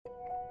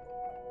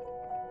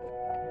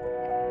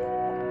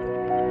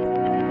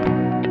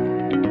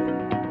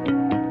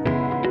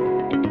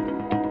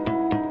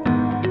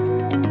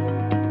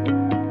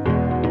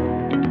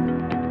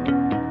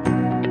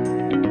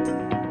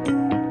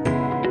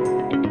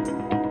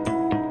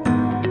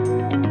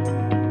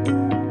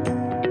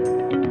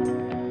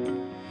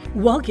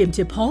Welcome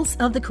to Pulse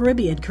of the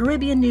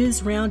Caribbean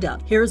News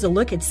Roundup. Here's a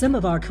look at some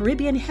of our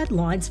Caribbean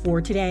headlines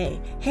for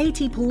today.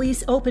 Haiti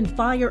police open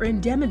fire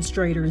on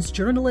demonstrators,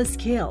 journalists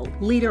killed.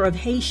 Leader of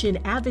Haitian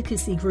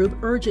advocacy group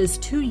urges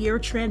 2-year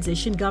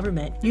transition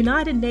government.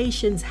 United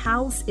Nations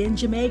House in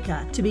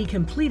Jamaica to be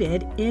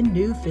completed in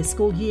new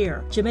fiscal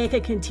year.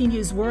 Jamaica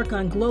continues work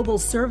on global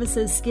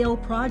services scale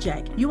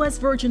project. U.S.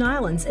 Virgin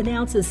Islands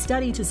announces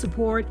study to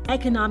support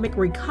economic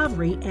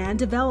recovery and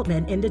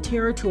development in the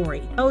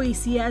territory.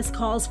 OECS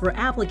calls for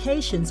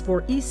applications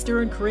for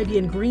Eastern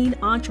Caribbean Green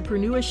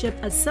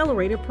Entrepreneurship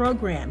Accelerator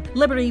Program.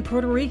 Liberty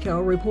Puerto Rico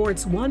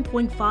reports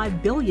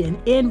 $1.5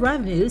 billion in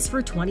revenues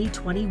for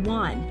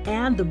 2021.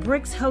 And the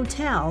Bricks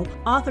Hotel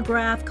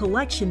autograph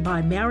collection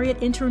by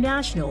Marriott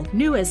International,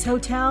 newest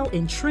hotel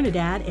in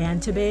Trinidad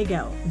and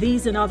Tobago.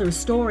 These and other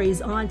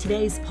stories on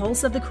today's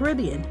Pulse of the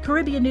Caribbean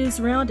News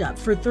Roundup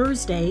for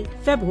Thursday,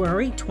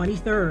 February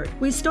 23rd.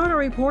 We start our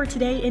report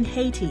today in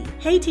Haiti.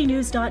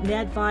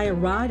 HaitiNews.net via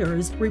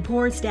Reuters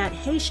reports that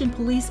Haitian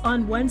police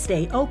on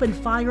Wednesday opened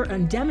fire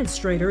on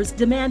demonstrators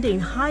demanding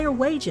higher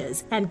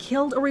wages and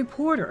killed a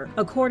reporter,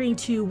 according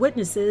to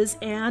witnesses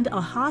and a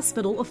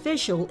hospital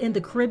official in the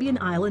Caribbean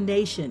island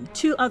nation.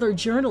 2 other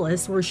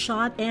journalists were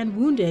shot and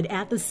wounded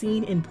at the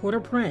scene in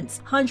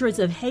Port-au-Prince. Hundreds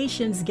of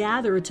Haitians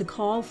gathered to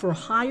call for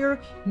higher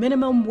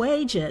minimum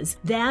wages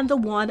than the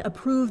one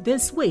approved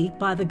this week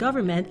by the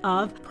government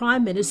of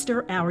Prime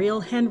Minister Ariel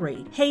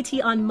Henry.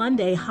 Haiti on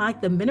Monday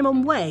hiked the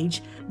minimum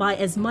wage by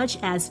as much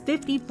as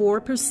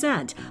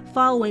 54%,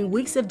 following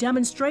weeks of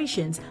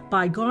demonstrations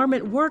by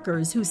garment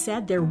workers who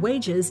said their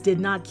wages did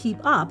not keep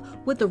up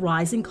with the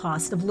rising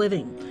cost of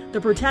living. The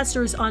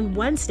protesters on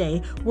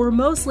Wednesday were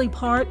mostly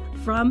part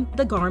from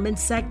the garment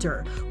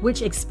sector,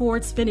 which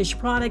exports finished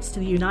products to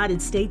the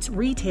United States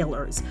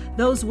retailers.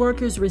 Those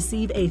workers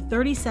receive a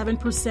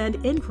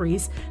 37%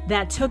 increase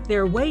that took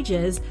their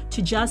wages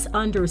to just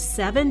under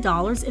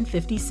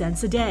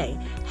 $7.50 a day,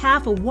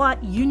 half of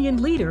what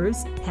union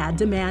leaders had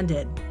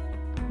demanded.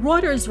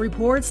 Reuters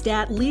reports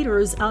that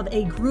leaders of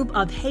a group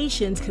of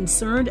Haitians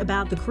concerned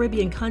about the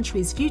Caribbean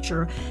country's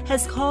future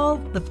has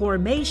called the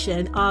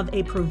formation of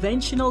a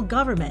provincial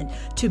government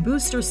to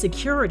boost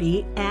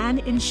security and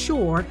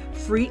ensure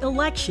free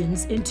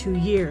elections in 2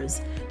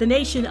 years. The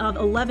nation of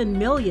 11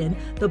 million,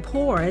 the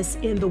poorest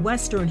in the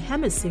Western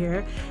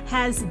Hemisphere,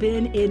 has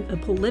been in a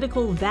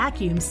political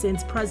vacuum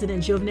since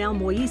President Jovenel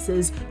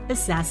Moise's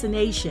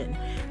assassination.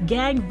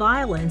 Gang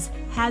violence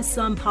has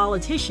some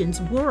politicians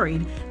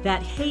worried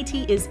that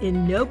Haiti is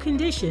in no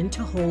condition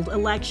to hold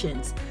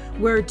elections.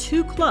 We're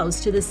too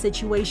close to the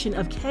situation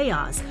of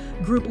chaos,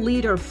 group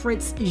leader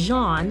Fritz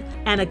Jean,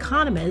 an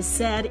economist,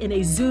 said in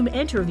a Zoom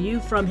interview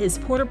from his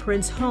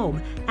Port-au-Prince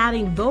home,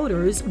 adding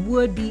voters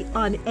would be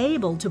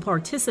unable to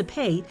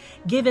participate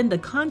given the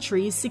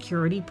country's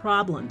security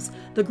problems.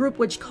 The group,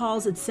 which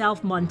calls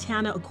itself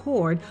Montana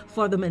Accord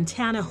for the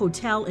Montana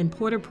Hotel in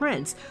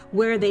Port-au-Prince,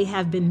 where they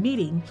have been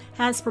meeting,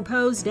 has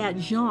proposed that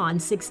Jean,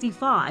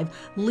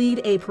 65,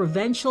 lead a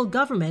provincial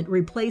government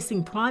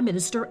replacing Prime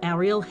Minister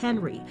Ariel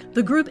Henry.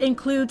 The group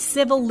includes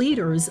civil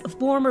leaders,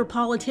 former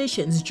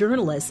politicians,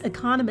 journalists,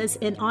 economists,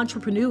 and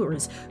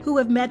entrepreneurs who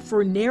have met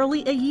for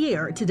nearly a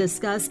year to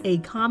discuss a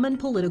common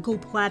political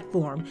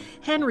platform.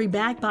 Henry,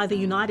 backed by the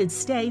United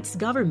States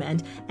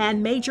government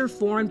and major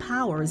foreign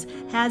powers,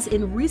 has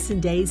in recent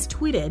days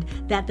tweeted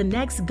that the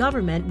next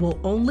government will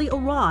only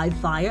arrive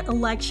via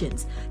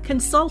elections.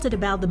 Consulted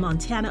about the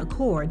Montana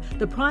Accord,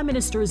 the Prime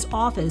Minister's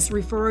office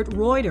referred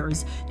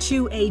Reuters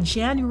to a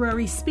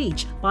January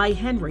speech by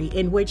Henry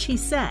in which he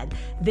said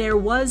there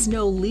was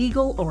no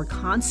legal or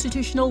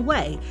constitutional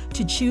way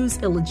to choose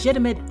a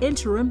legitimate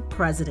interim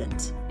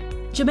president.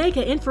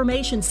 Jamaica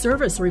Information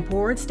Service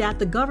reports that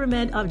the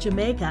government of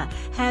Jamaica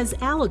has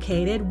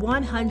allocated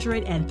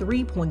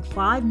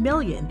 $103.5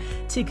 million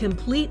to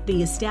complete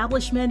the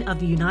establishment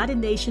of the United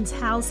Nations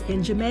House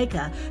in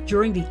Jamaica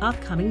during the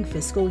upcoming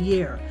fiscal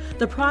year.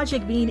 The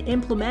project being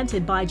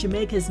implemented by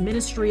Jamaica's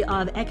Ministry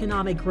of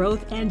Economic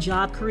Growth and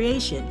Job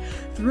Creation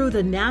through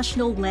the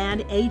National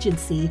Land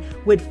Agency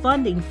with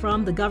funding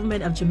from the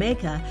government of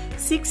Jamaica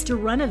seeks to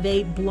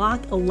renovate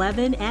Block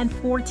 11 and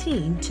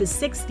 14 to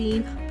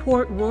 16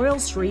 Port Royal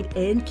Street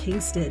in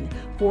Kingston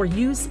for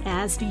use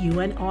as the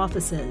UN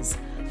offices.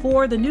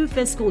 For the new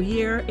fiscal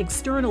year,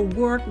 external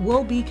work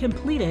will be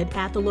completed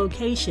at the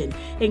location,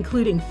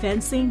 including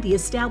fencing, the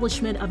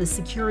establishment of a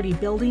security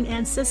building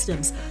and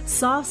systems,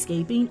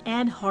 softscaping,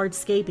 and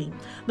hardscaping.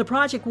 The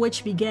project,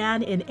 which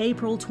began in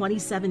April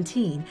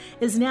 2017,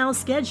 is now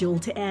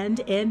scheduled to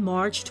end in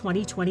March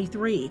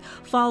 2023,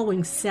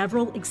 following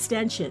several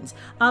extensions.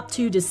 Up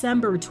to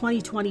December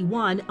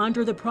 2021,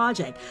 under the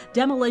project,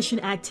 demolition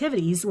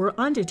activities were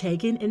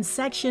undertaken in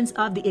sections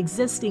of the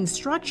existing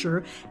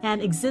structure,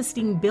 and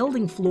existing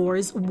building floors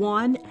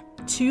 1,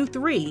 2,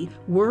 3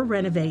 were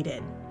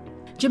renovated.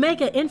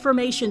 Jamaica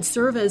Information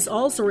Service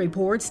also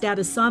reports that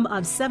a sum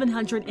of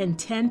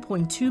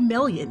 $710.2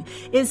 million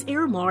is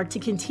earmarked to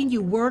continue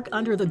work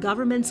under the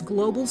government's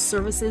Global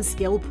Services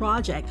Skill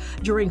Project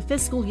during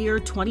fiscal year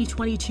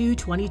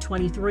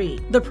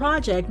 2022-2023. The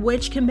project,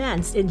 which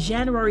commenced in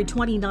January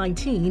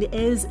 2019,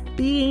 is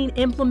being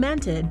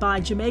implemented by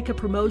Jamaica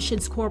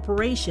Promotions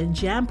Corporation,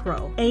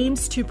 JAMPRO,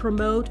 aims to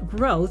promote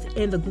growth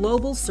in the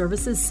global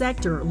services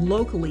sector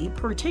locally,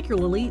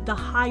 particularly the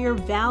higher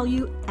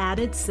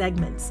value-added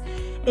segments.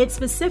 It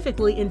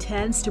specifically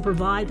intends to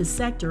provide the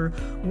sector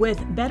with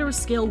better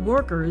skilled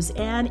workers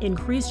and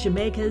increase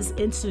Jamaica's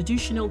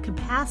institutional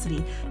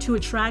capacity to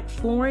attract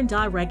foreign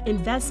direct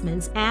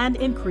investments and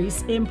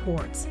increase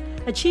imports.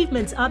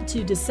 Achievements up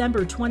to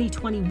December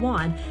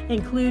 2021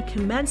 include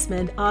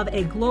commencement of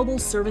a Global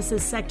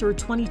Services Sector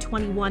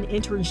 2021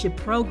 internship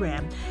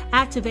program,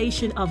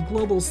 activation of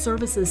Global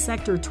Services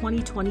Sector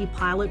 2020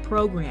 pilot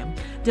program,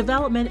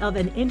 development of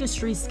an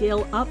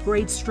industry-scale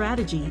upgrade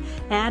strategy,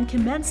 and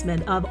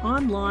commencement of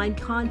online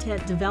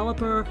content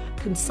developer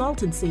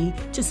consultancy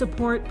to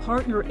support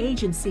partner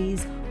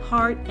agencies,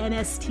 HEART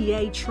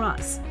NSTA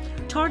Trust.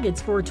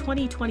 Targets for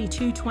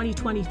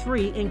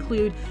 2022-2023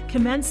 include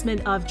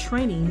commencement of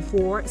training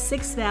for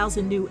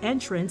 6,000 new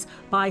entrants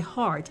by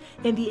HEART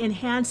in the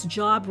Enhanced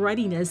Job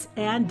Readiness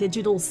and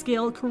Digital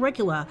Skill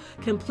Curricula,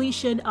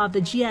 completion of the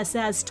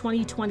GSS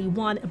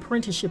 2021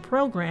 Apprenticeship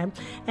Program,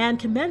 and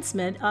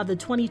commencement of the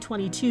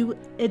 2022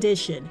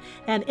 edition,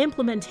 and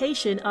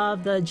implementation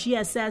of the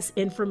GSS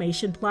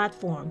Information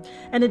Platform.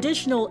 An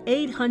additional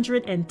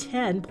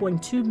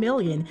 $810.2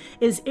 million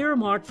is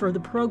earmarked for the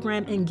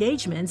program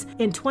engagements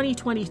in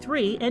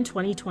 2023 and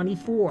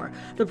 2024.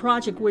 The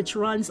project, which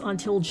runs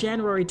until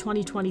January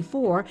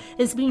 2024,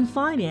 is being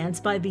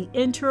financed by the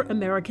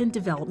Inter-American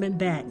Development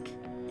Bank.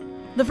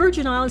 The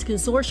Virgin Islands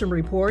Consortium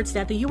reports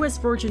that the U.S.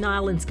 Virgin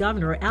Islands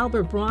Governor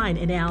Albert Bryan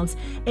announced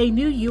a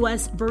new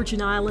U.S.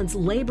 Virgin Islands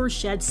labor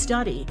shed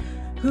study,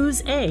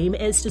 whose aim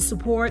is to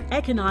support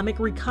economic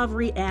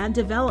recovery and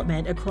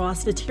development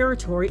across the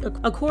territory,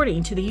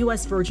 according to the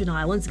U.S. Virgin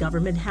Islands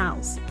Government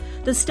House.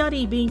 The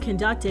study, being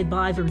conducted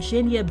by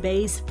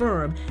Virginia-based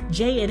firm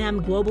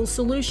J&M Global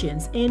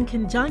Solutions in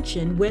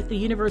conjunction with the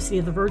University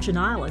of the Virgin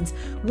Islands,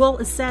 will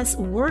assess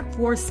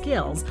workforce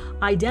skills,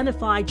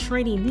 identify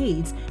training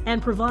needs,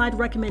 and provide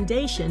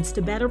recommendations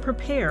to better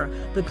prepare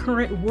the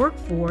current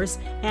workforce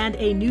and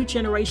a new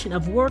generation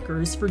of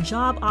workers for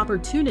job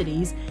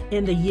opportunities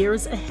in the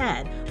years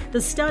ahead.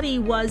 The study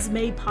was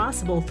made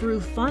possible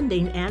through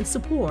funding and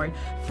support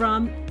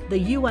from the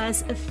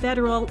U.S.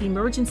 Federal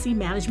Emergency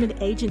Management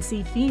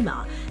Agency,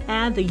 FEMA,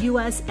 and the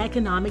U.S.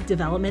 Economic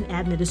Development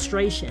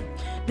Administration.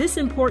 This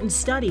important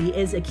study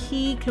is a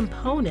key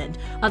component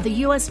of the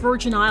U.S.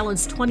 Virgin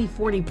Islands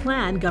 2040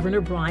 plan,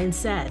 Governor Bryan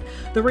said.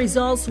 The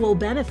results will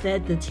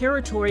benefit the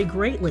territory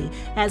greatly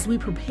as we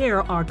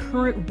prepare our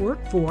current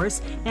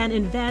workforce and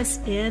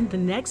invest in the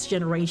next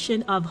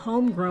generation of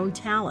homegrown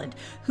talent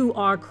who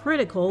are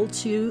critical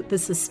to the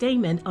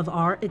sustainment of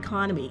our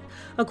economy.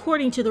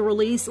 According to the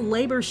release,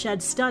 Labor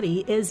Shed Study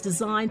is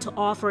designed to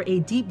offer a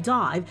deep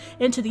dive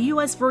into the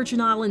U.S. Virgin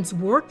Islands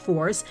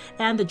workforce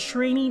and the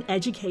training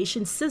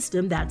education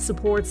system that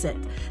supports it.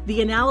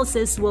 The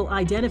analysis will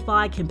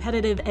identify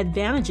competitive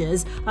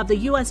advantages of the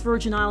U.S.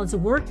 Virgin Islands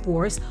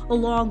workforce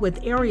along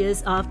with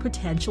areas of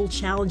potential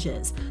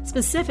challenges.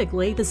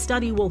 Specifically, the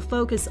study will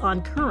focus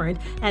on current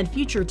and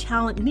future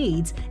talent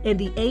needs in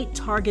the 8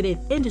 targeted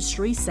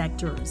industry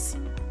sectors.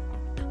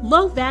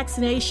 Low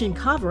vaccination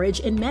coverage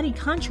in many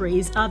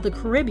countries of the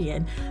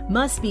Caribbean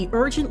must be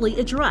urgently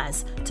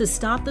addressed to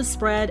stop the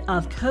spread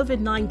of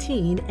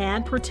COVID-19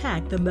 and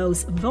protect the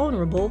most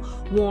vulnerable,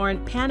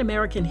 warned Pan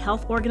American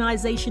Health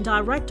Organization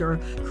Director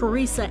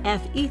Carissa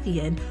F.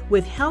 Ethien,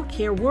 with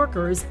healthcare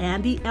workers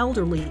and the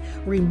elderly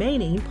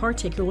remaining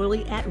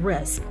particularly at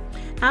risk.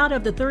 Out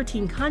of the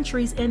 13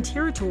 countries and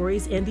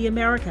territories in the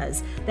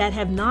Americas that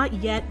have not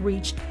yet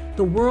reached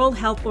the World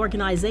Health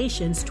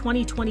Organization's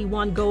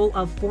 2021 goal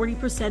of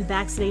 40%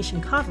 vaccination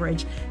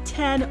coverage,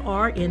 10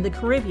 are in the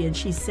Caribbean,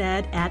 she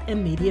said at a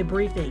media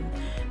briefing.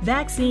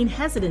 Vaccine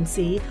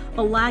hesitancy,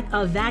 a lack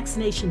of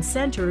vaccination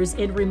centers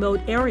in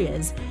remote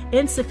areas,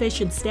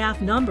 insufficient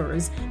staff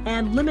numbers,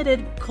 and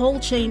limited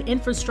cold chain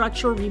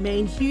infrastructure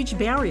remain huge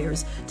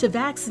barriers to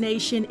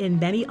vaccination in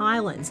many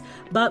islands.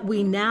 But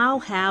we now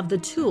have the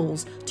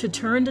tools to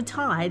turn the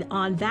tide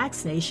on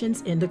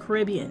vaccinations in the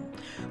Caribbean.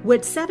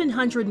 With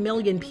 700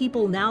 million people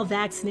now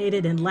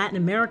vaccinated in Latin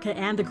America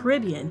and the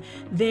Caribbean,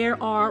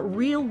 there are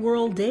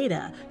real-world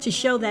data to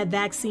show that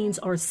vaccines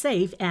are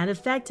safe and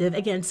effective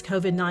against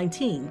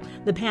COVID-19.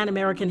 vaccine, the Pan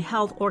American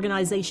Health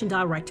Organization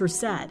director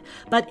said.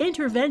 But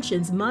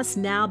interventions must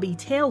now be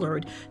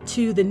tailored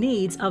to the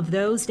needs of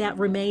those that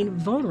remain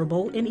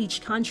vulnerable in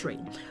each country.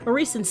 A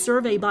recent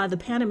survey by the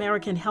Pan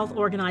American Health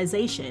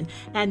Organization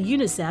and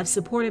UNICEF,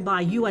 supported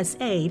by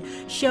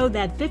USAID, showed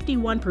that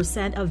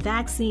 51% of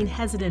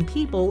vaccine-hesitant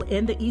people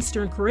in the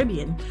Eastern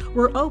Caribbean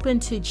were open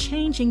to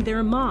changing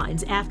their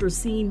minds after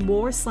seeing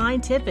more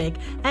scientific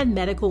and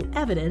medical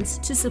evidence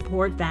to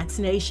support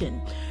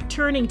vaccination.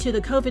 Turning to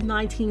the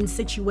COVID-19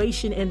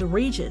 situation in the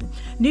region,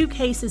 new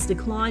cases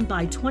declined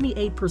by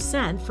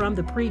 28% from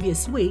the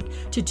previous week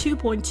to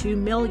 2.2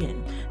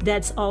 million.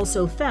 Deaths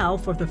also fell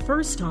for the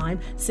first time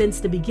since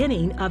the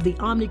beginning of the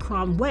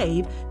Omicron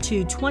wave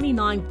to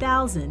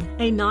 29,000,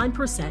 a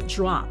 9%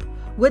 drop.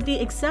 With the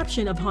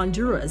exception of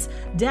Honduras,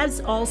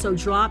 deaths also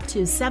dropped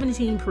to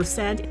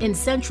 17% in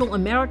Central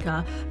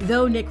America,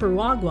 though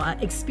Nicaragua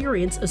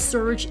experienced a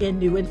surge in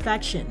new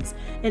infections.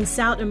 In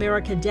South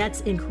America,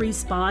 deaths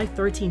increased by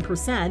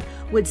 13%,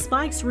 with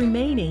spikes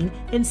remaining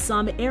in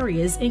some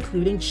areas,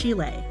 including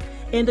Chile.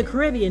 In the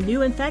Caribbean,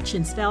 new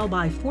infections fell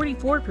by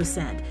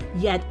 44%,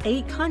 yet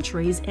 8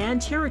 countries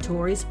and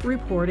territories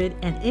reported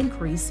an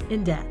increase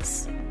in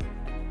deaths.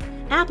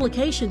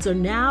 Applications are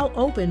now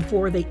open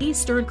for the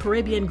Eastern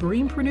Caribbean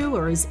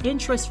Greenpreneurs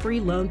Interest-Free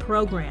Loan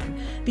Program.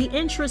 The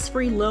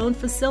interest-free loan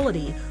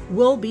facility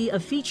will be a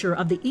feature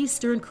of the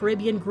Eastern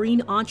Caribbean Green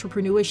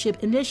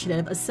Entrepreneurship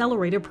Initiative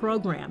Accelerator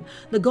Program.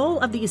 The goal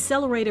of the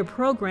Accelerator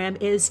Program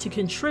is to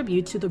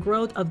contribute to the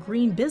growth of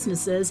green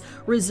businesses,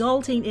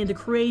 resulting in the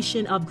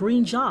creation of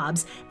green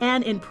jobs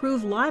and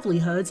improve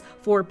livelihoods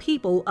for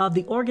people of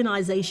the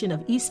Organization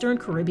of Eastern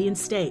Caribbean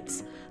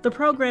States. The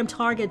program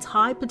targets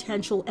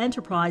high-potential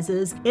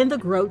enterprises in the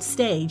growth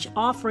stage,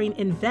 offering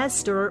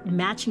investor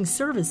matching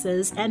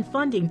services and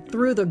funding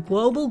through the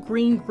Global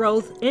Green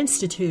Growth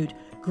Institute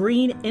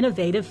Green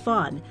Innovative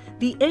Fund.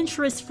 The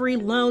interest-free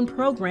loan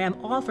program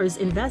offers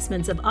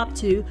investments of up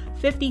to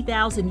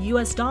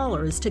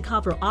 $50,000 to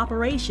cover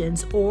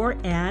operations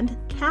and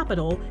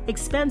capital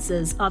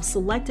expenses of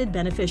selected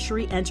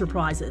beneficiary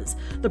enterprises.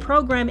 The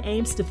program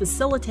aims to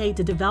facilitate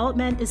the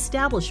development,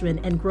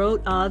 establishment, and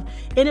growth of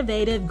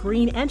innovative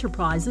green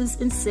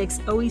enterprises in 6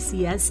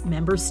 OECS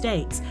member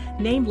states,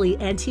 namely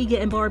Antigua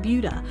and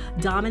Barbuda,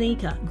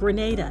 Dominica,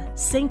 Grenada,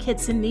 St.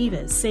 Kitts and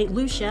Nevis, St.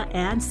 Lucia,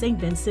 and St.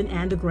 Vincent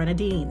and the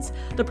Grenadines.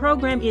 The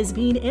program is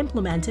being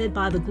implemented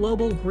by the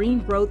Global Green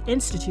Growth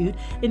Institute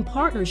in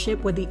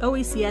partnership with the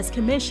OECS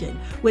Commission,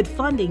 with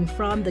funding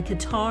from the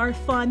Qatar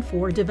Fund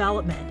for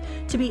Development.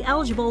 To be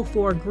eligible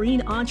for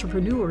green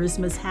entrepreneurs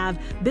must have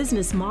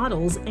business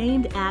models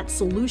aimed at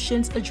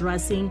solutions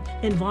addressing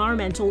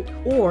environmental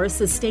or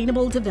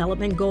sustainable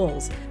development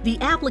goals.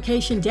 The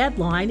application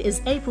deadline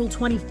is April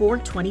 24,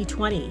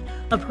 2020.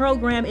 A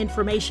program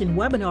information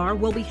webinar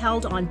will be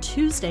held on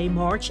Tuesday,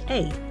 March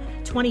 8,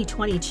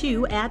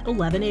 2022 at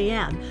 11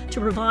 a.m. to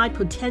provide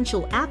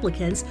potential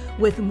applicants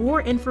with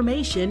more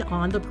information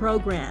on the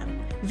program.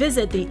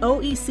 Visit the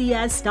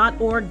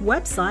oecs.org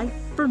website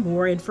for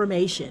more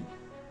information.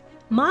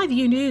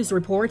 MyView News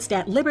reports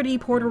that Liberty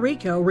Puerto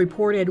Rico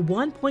reported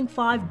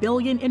 $1.5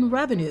 billion in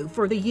revenue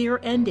for the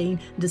year ending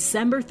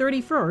December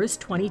 31st,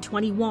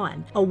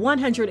 2021, a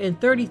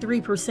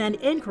 133%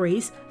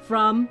 increase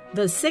from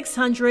the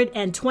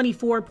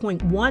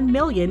 $624.1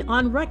 million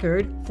on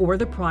record for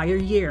the prior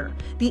year.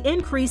 The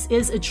increase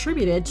is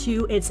attributed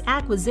to its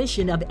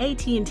acquisition of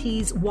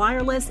AT&T's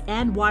wireless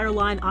and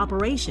wireline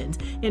operations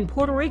in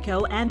Puerto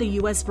Rico and the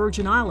U.S.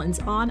 Virgin Islands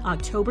on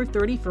October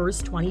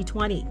 31st,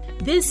 2020.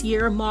 This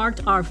year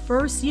marked our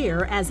first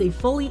year as a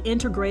fully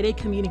integrated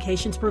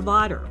communications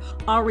provider.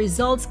 Our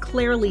results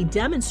clearly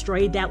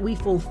demonstrate that we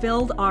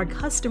fulfilled our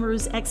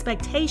customers'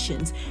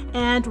 expectations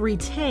and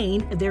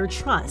retained their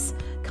trust,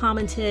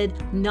 commented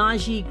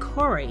Naji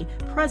Corey,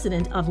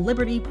 president of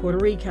Liberty Puerto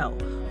Rico.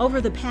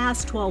 Over the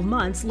past 12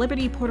 months,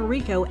 Liberty Puerto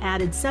Rico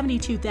added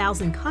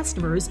 72,000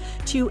 customers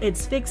to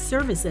its fixed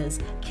services,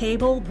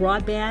 cable,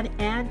 broadband,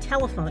 and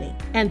telephony,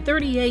 and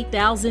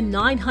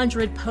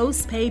 38,900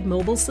 postpaid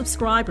mobile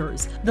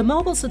subscribers. The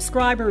mobile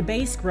subscriber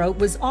base growth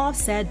was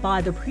offset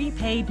by the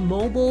prepaid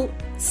mobile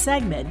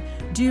segment,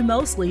 due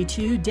mostly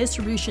to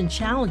distribution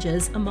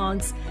challenges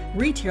amongst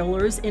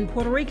retailers in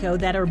Puerto Rico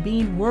that are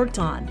being worked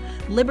on.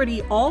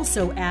 Liberty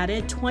also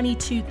added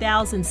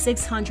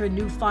 22,600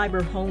 new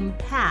fiber home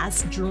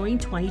pass during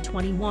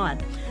 2021.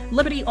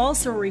 Liberty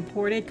also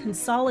reported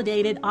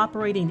consolidated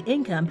operating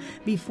income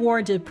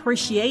before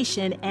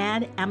depreciation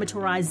and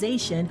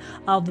amortization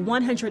of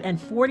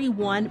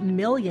 $141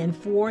 million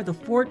for the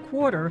fourth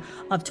quarter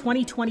of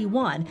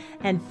 2021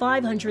 and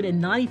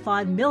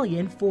 $595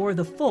 million for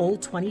the full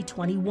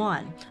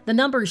 2021. The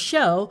numbers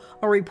show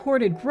a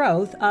reported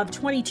growth of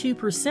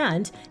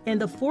 22% in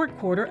the fourth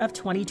quarter of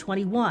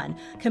 2021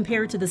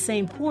 compared to the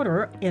same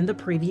quarter in the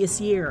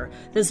previous year.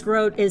 This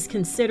growth is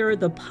considered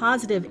the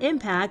positive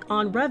impact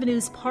on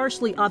revenues,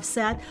 partially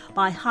offset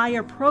by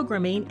higher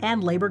programming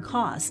and labor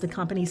costs, the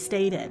company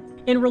stated.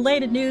 In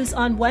related news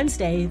on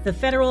Wednesday, the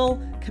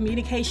Federal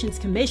Communications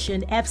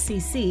Commission,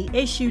 FCC,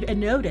 issued a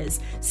notice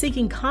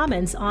seeking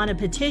comments on a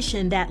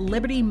petition that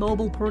Liberty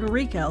Mobile Puerto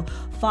Rico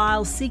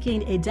filed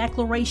seeking a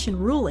declaration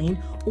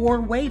ruling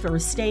or waiver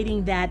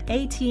stating that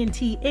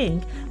AT&T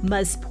Inc.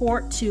 must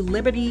port to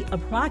Liberty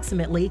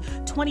approximately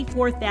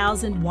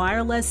 24,000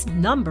 wireless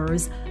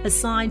numbers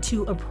assigned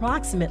to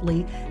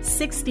approximately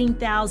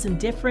 16,000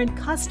 different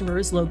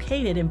customers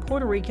located in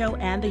Puerto Rico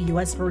and the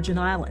U.S. Virgin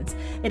Islands.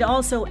 It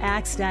also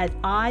asks that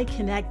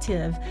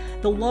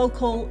iConnective, the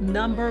local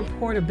number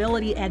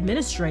portability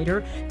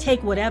administrator,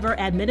 take whatever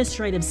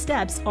administrative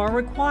steps are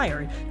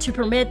required to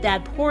permit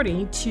that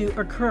porting to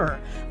occur.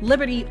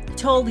 Liberty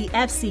told the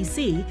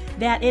FCC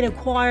that it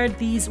acquired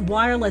these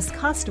wireless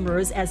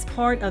customers as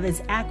part of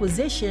its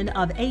acquisition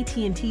of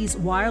AT&T's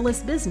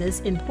wireless business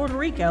in Puerto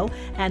Rico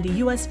and the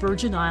U.S.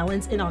 Virgin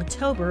Islands in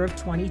October of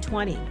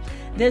 2020.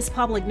 This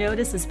public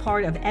notice is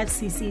part of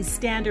FCC's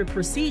standard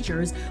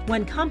procedures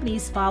when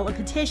companies file a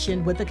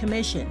petition with the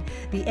Commission.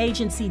 The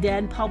agency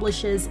then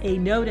publishes a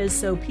notice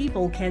so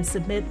people can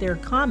submit their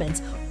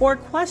comments or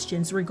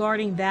questions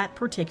regarding that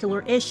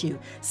particular issue,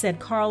 said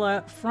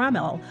Carla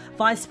Framel,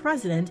 Vice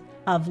President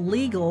of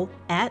Legal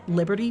at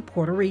Liberty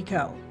Puerto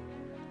Rico.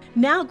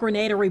 Now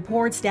Grenada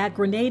reports that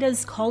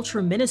Grenada's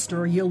Culture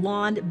Minister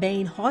Yolande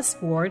Bain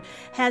Hosford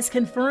has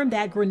confirmed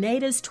that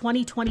Grenada's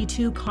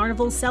 2022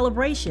 Carnival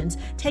celebrations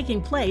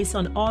taking place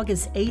on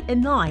August 8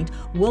 and 9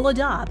 will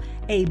adopt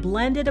a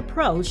blended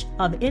approach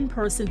of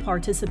in-person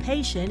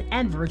participation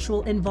and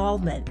virtual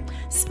involvement.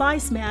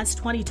 Spice Mass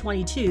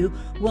 2022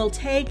 will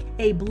take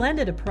a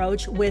blended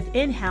approach with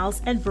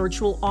in-house and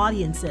virtual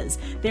audiences.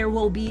 There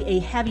will be a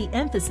heavy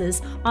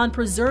emphasis on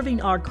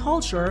preserving our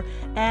culture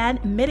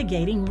and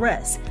mitigating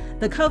risk.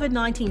 The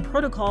COVID-19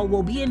 protocol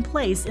will be in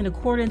place in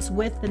accordance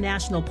with the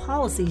national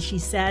policy, she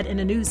said in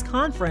a news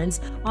conference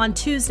on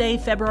Tuesday,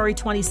 February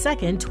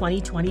 22,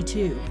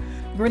 2022.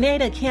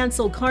 Grenada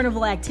canceled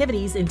carnival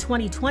activities in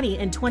 2020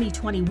 and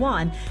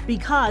 2021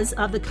 because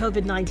of the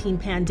COVID-19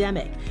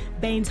 pandemic.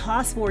 Baines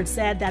Hosford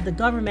said that the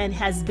government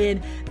has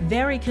been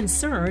very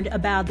concerned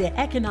about the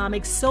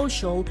economic,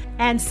 social,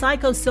 and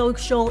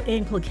psychosocial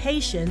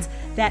implications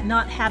that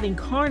not having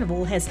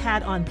carnival has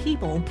had on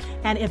people,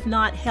 and if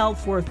not held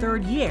for a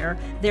third year,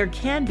 there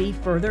can be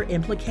further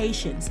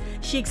implications.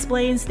 She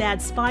explains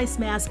that Spice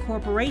Mass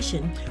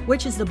Corporation,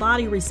 which is the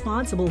body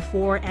responsible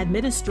for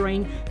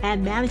administering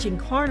and managing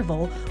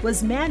carnival,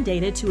 was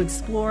mandated to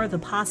explore the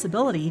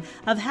possibility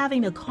of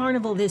having a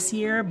carnival this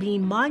year,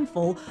 being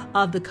mindful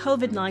of the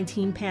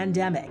COVID-19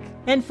 pandemic.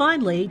 And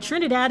finally,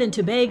 Trinidad and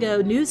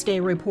Tobago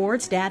Newsday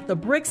reports that the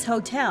Bricks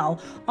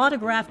Hotel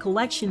autograph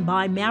collection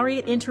by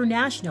Marriott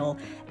International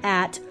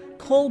at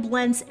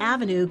Koblenz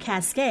Avenue,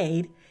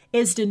 Cascade,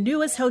 is the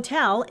newest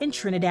hotel in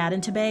Trinidad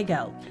and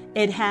Tobago.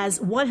 It has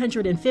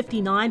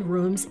 159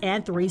 rooms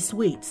and 3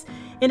 suites.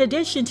 In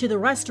addition to the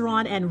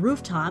restaurant and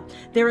rooftop,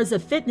 there is a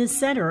fitness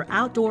center,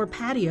 outdoor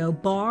patio,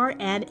 bar,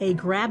 and a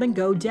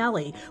grab-and-go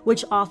deli,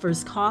 which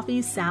offers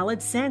coffee,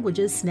 salads,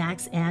 sandwiches,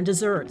 snacks, and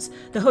desserts.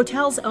 The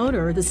hotel's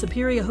owner, the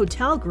Superior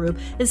Hotel Group,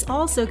 is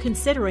also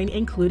considering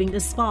including a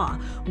spa,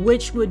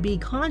 which would be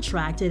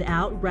contracted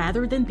out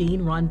rather than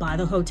being run by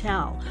the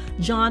hotel.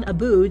 John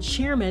Aboud,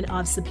 chairman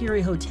of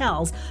Superior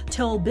Hotels,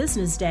 told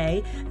Business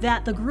Day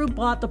that the group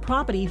bought the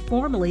property,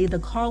 formerly the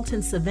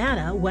Carlton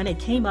Savannah, when it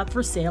came up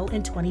for sale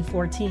in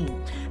 2014.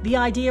 The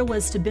idea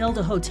was to build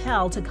a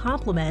hotel to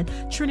complement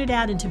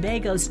Trinidad and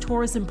Tobago's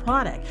tourism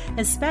product,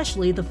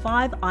 especially the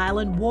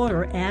 5-island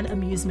water and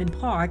amusement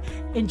park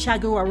in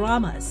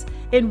Chaguaramas,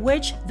 in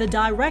which the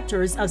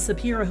directors of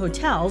Superior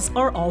Hotels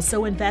are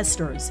also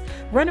investors.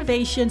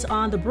 Renovations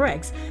on the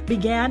Bricks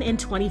began in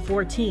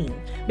 2014.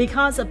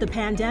 Because of the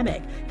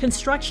pandemic,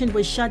 construction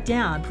was shut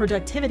down,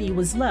 productivity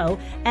was low,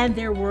 and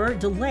there were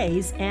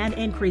delays and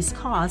increased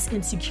costs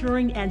in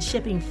securing and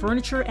shipping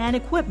furniture and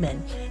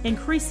equipment,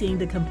 increasing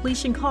the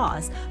completion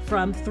cost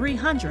from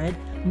 $300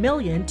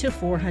 million to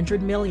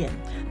 $400 million.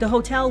 The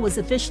hotel was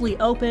officially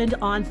opened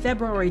on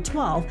February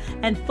 12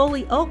 and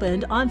fully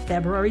opened on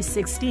February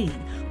 16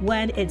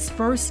 when its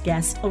first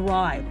guests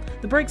arrived.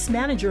 The Bricks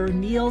manager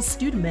Neil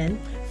Studeman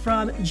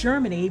from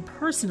Germany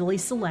personally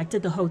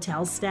selected the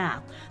hotel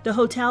staff. The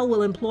hotel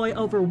will employ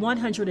over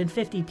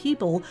 150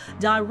 people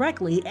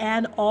directly,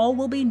 and all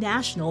will be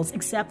nationals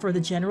except for the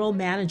general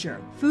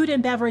manager. Food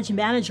and beverage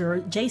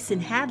manager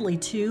Jason Hadley,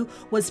 too,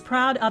 was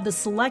proud of the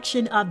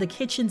selection of the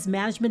kitchen's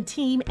management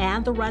team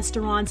and the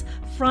restaurant's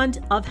front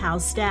of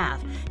house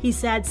staff. He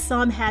said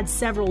some had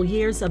several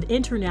years of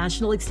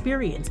international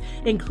experience,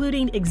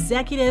 including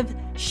executive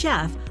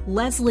chef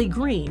Leslie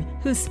Green,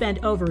 who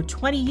spent over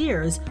 20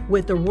 years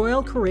with the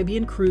Royal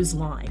Caribbean Cruise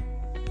Line.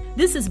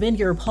 This has been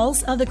your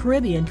Pulse of the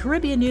Caribbean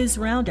News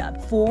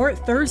Roundup for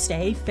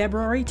Thursday,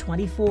 February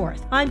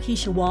 24th. I'm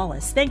Keisha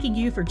Wallace, thanking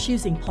you for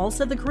choosing Pulse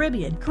of the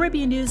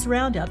Caribbean News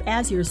Roundup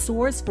as your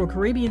source for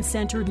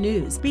Caribbean-centered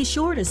news. Be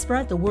sure to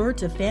spread the word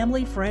to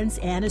family, friends,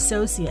 and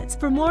associates.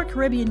 For more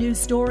Caribbean news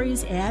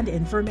stories and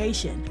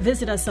information,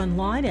 visit us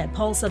online at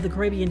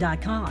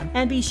pulseofthecaribbean.com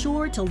and be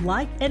sure to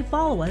like and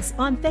follow us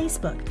on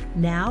Facebook,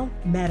 now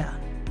Meta.